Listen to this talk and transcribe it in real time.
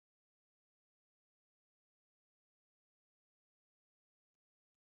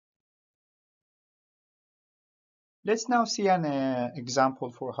Let's now see an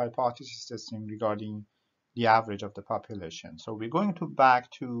example for hypothesis testing regarding the average of the population. So we're going to back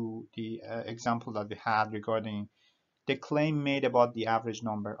to the example that we had regarding the claim made about the average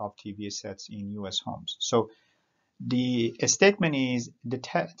number of TV sets in US homes. So the statement is the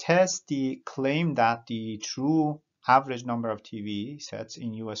test the claim that the true average number of TV sets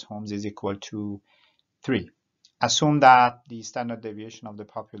in US homes is equal to 3. Assume that the standard deviation of the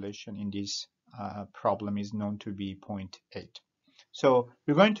population in this problem is known to be 0.8. So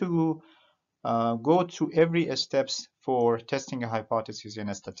we're going to go through every steps for testing a hypothesis in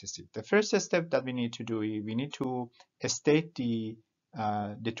a statistic. The first step that we need to do is we need to state the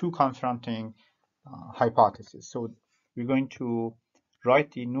two confronting hypothesis. So we're going to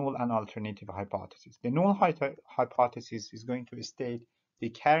write the null and alternative hypothesis. The null hypothesis is going to state the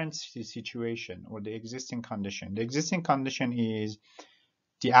current situation or the existing condition. The existing condition is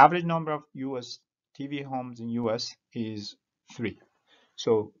the average number of US TV homes in US is 3.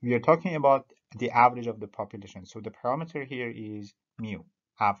 So we are talking about the average of the population. So the parameter here is mu,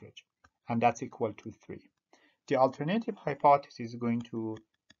 average, and that's equal to 3. The alternative hypothesis is going to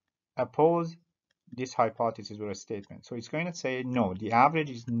oppose this hypothesis or a statement. So it's going to say, no, the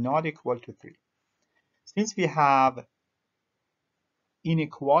average is not equal to 3. Since we have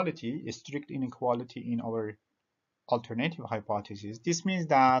inequality, a strict inequality in our alternative hypothesis, this means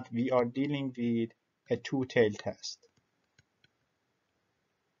that we are dealing with a two-tailed test.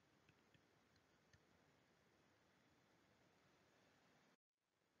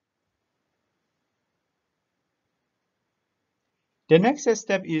 The next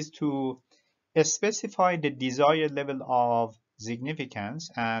step is to specify the desired level of significance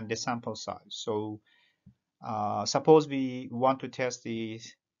and the sample size. So suppose we want to test the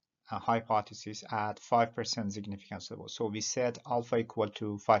hypothesis at 5% significance level. So we set alpha equal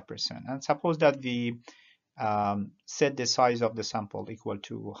to 5%. And suppose that we set the size of the sample equal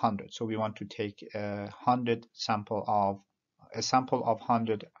to 100. So we want to take a sample of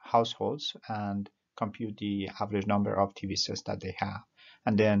 100 households and compute the average number of TV sets that they have.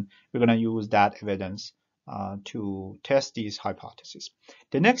 And then we're going to use that evidence to test these hypotheses.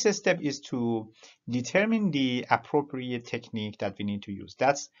 The next step is to determine the appropriate technique that we need to use.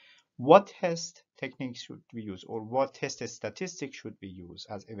 That's what test technique should we use, or what test statistic should we use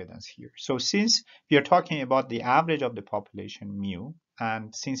as evidence here. So since we are talking about the average of the population mu,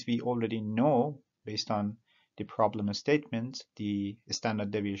 and since we already know based on the problem statement the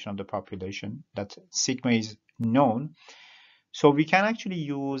standard deviation of the population, that sigma is known, so we can actually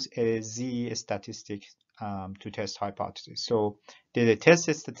use a z statistic to test hypothesis. So the test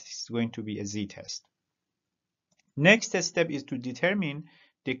statistic is going to be a z test. Next step is to determine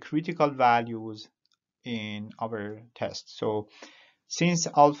the critical values in our test. So since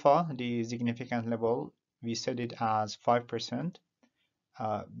alpha, the significant level, we set it as 5%,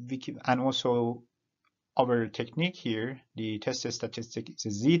 and also our technique here, the test statistic is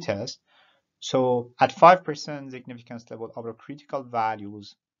a z-test. So at 5% significance level, our critical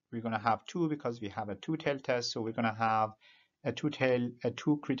values, we're going to have 2 because we have a two-tail test. So we're going to have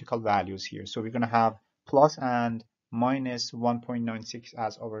two critical values here. So we're going to have plus and minus 1.96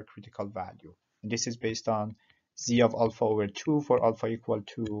 as our critical value. And this is based on z of alpha over 2 for alpha equal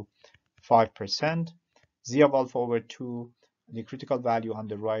to 5%. Z of alpha over 2, the critical value on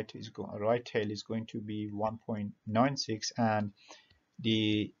the right tail is going to be 1.96, and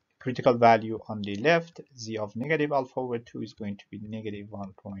the critical value on the left, z of negative alpha over 2, is going to be negative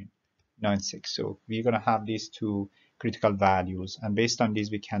 1.96. So we're going to have these two critical values, and based on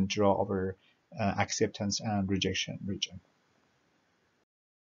these we can draw our acceptance and rejection region.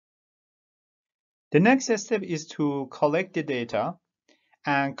 The next step is to collect the data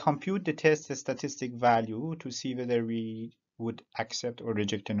and compute the test statistic value to see whether we would accept or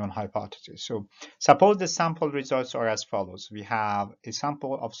reject a null hypothesis. So suppose the sample results are as follows. We have a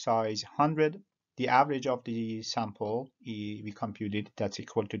sample of size 100. The average of the sample we computed, that's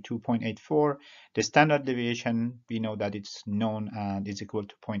equal to 2.84. The standard deviation, we know that it's known and is equal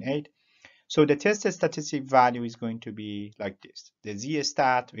to 0.8. So the test statistic value is going to be like this. The z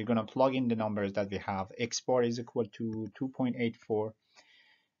stat, we're going to plug in the numbers that we have. X bar is equal to 2.84.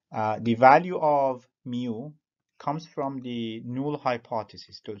 The value of mu comes from the null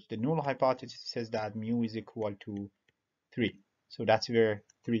hypothesis. So the null hypothesis says that mu is equal to 3. So that's where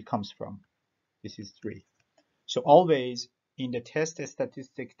 3 comes from. This is 3. So always in the test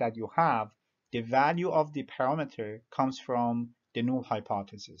statistics that you have, the value of the parameter comes from the null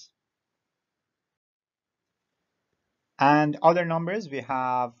hypothesis. And other numbers, we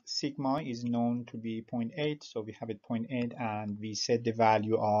have sigma is known to be 0.8, so we have it 0.8, and we set the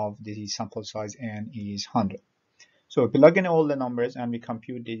value of the sample size n is 100. So if we plug in all the numbers and we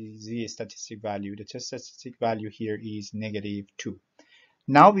compute the z statistic value, the test statistic value here is -2.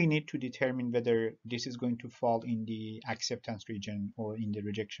 Now we need to determine whether this is going to fall in the acceptance region or in the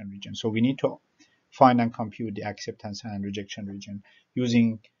rejection region. So we need to find and compute the acceptance and rejection region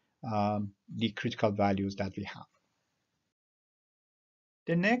using the critical values that we have.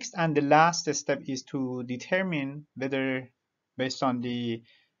 The next and the last step is to determine whether, based on the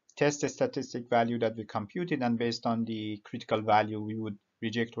test statistic value that we computed and based on the critical value, we would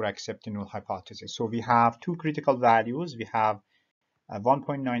reject or accept the null hypothesis. So we have two critical values. We have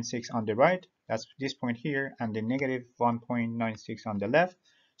 1.96 on the right, that's this point here, and the negative 1.96 on the left.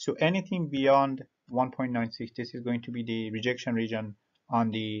 So anything beyond 1.96, this is going to be the rejection region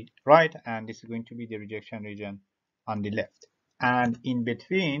on the right, and this is going to be the rejection region on the left. And in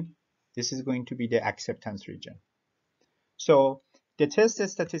between, this is going to be the acceptance region. So the test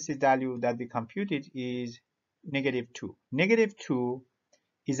statistic value that we computed is -2. -2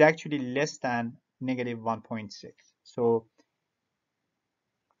 is actually less than -1.6. So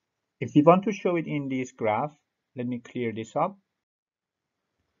if we want to show it in this graph, let me clear this up.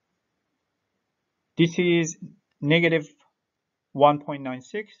 This is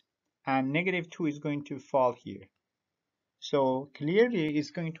 -1.96 and -2 is going to fall here. So clearly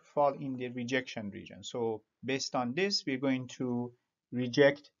it's going to fall in the rejection region. So based on this, we're going to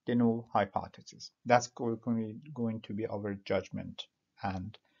reject the null hypothesis. That's going to be our judgment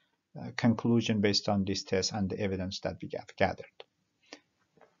and conclusion based on this test and the evidence that we have gathered.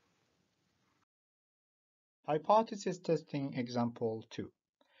 Hypothesis testing example 2.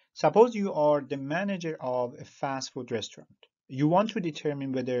 Suppose you are the manager of a fast food restaurant. You want to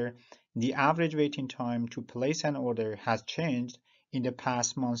determine whether the average waiting time to place an order has changed in the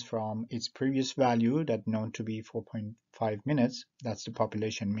past months from its previous value that known to be 4.5 minutes, that's the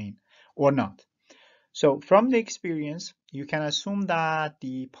population mean, or not. So from the experience, you can assume that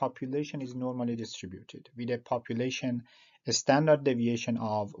the population is normally distributed with a population a standard deviation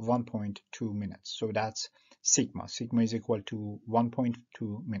of 1.2 minutes. So that's sigma. Sigma is equal to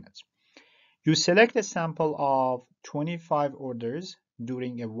 1.2 minutes. You select a sample of 25 orders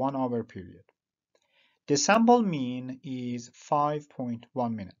during a 1-hour period. The sample mean is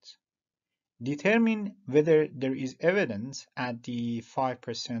 5.1 minutes. Determine whether there is evidence at the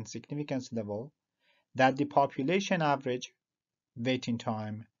 5% significance level that the population average waiting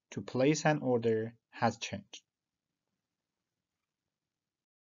time to place an order has changed.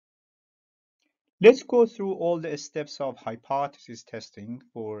 Let's go through all the steps of hypothesis testing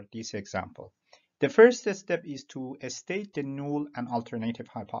for this example. The first step is to state the null and alternative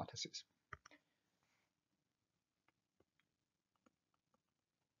hypothesis.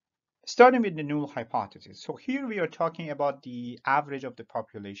 Starting with the null hypothesis. So here we are talking about the average of the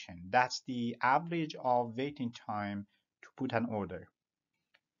population. That's the average of waiting time to put an order.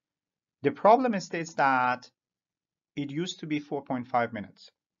 The problem states that it used to be 4.5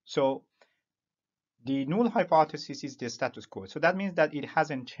 minutes. So the null hypothesis is the status quo. So that means that it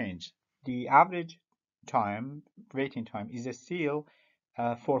hasn't changed. The average time, waiting time, is still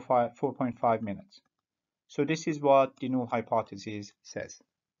 4.5 minutes. So this is what the null hypothesis says.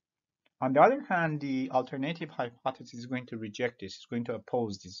 On the other hand, the alternative hypothesis is going to reject this, it's going to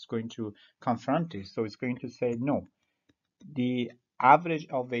oppose this, it's going to confront this. So it's going to say, no, the average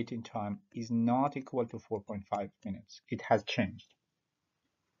of waiting time is not equal to 4.5 minutes. It has changed.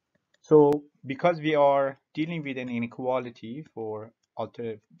 So because we are dealing with an inequality for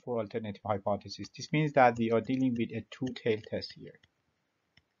alternative hypothesis, this means that we are dealing with a two-tailed test here.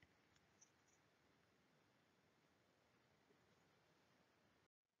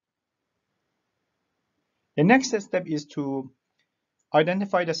 The next step is to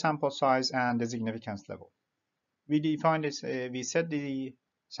identify the sample size and the significance level. We define this, we set the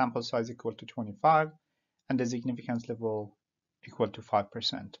sample size equal to 25 and the significance level equal to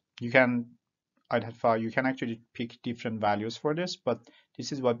 5%. You can identify, you can actually pick different values for this, but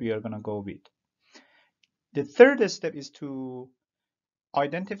this is what we are going to go with. The third step is to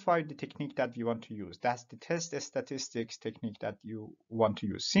identify the technique that we want to use. That's the test statistics technique that you want to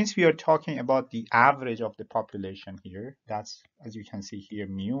use. Since we are talking about the average of the population here, that's, as you can see here,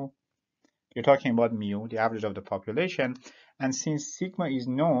 mu. You're talking about mu, the average of the population. And since sigma is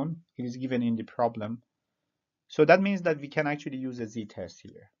known, it is given in the problem. So that means that we can actually use a z-test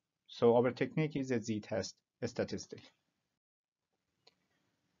here. So our technique is a z-test statistic.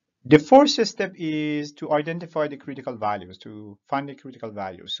 The fourth step is to identify the critical values, to find the critical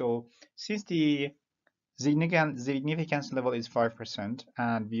values. So since the significance level is 5%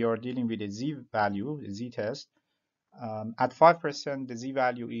 and we are dealing with a z value, a z-test, at 5% the z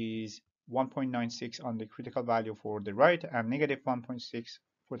value is 1.96 on the critical value for the right and negative 1.6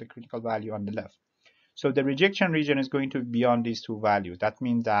 for the critical value on the left. So the rejection region is going to be beyond these two values. That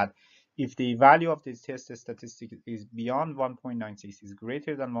means that if the value of this test statistic is beyond 1.96, is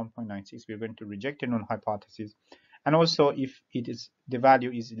greater than 1.96, we're going to reject the null hypothesis. And also if the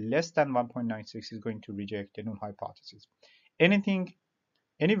value is less than 1.96, is going to reject the null hypothesis.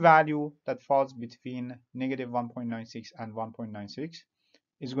 Any value that falls between negative 1.96 and 1.96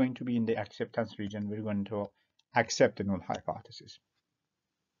 is going to be in the acceptance region. We're going to accept the null hypothesis.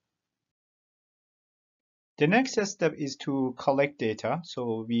 The next step is to collect data.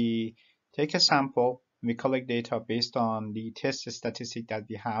 So we take a sample, we collect data based on the test statistic that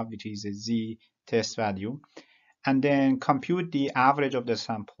we have, which is a z test value, and then compute the average of the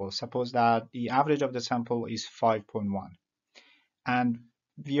sample. Suppose that the average of the sample is 5.1, and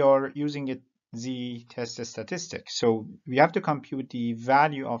we are using a z test statistic. So we have to compute the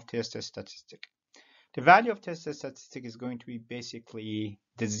value of test statistic. The value of test statistic is going to be basically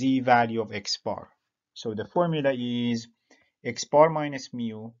the z value of x bar. So the formula is x bar minus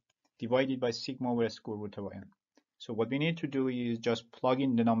mu divided by sigma over square root of n. So what we need to do is just plug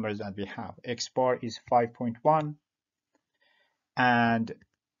in the numbers that we have. X bar is 5.1 and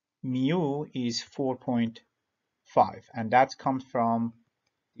mu is 4.5, and that comes from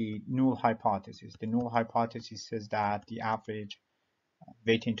the null hypothesis. The null hypothesis says that the average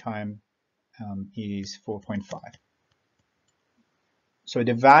waiting time is 4.5. So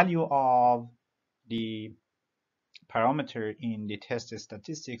the value of the parameter in the test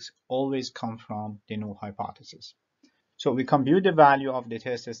statistics always come from the null hypothesis. So we compute the value of the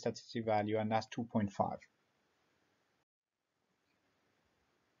test statistic value, and that's 2.5.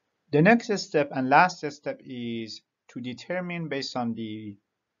 The next step and last step is to determine, based on the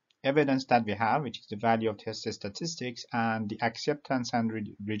evidence that we have, which is the value of test statistics and the acceptance and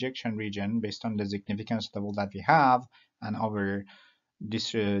rejection region, based on the significance level that we have and our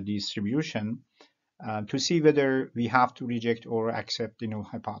distribution, to see whether we have to reject or accept the null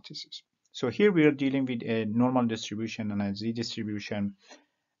hypothesis. So here we are dealing with a normal distribution and a z distribution,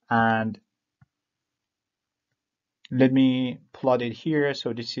 and let me plot it here.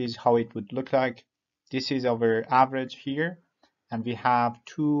 So this is how it would look like. This is our average here, and we have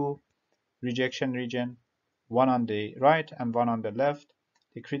two rejection region, one on the right and one on the left.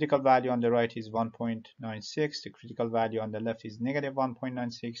 The critical value on the right is 1.96. The critical value on the left is negative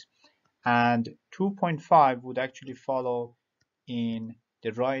 1.96. And 2.5 would actually follow in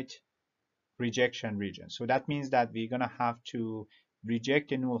the right rejection region. So that means that we're going to have to reject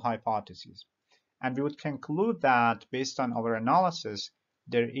the null hypothesis. And we would conclude that based on our analysis,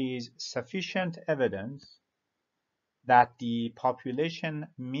 there is sufficient evidence that the population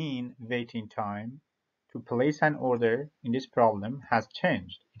mean waiting time to place an order in this problem has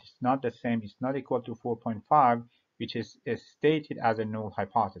changed. It's not the same, it's not equal to 4.5, which is stated as a null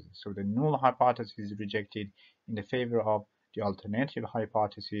hypothesis. So the null hypothesis is rejected in the favor of the alternative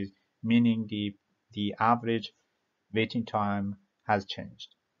hypothesis, meaning the average waiting time has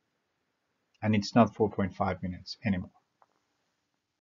changed. And it's not 4.5 minutes anymore.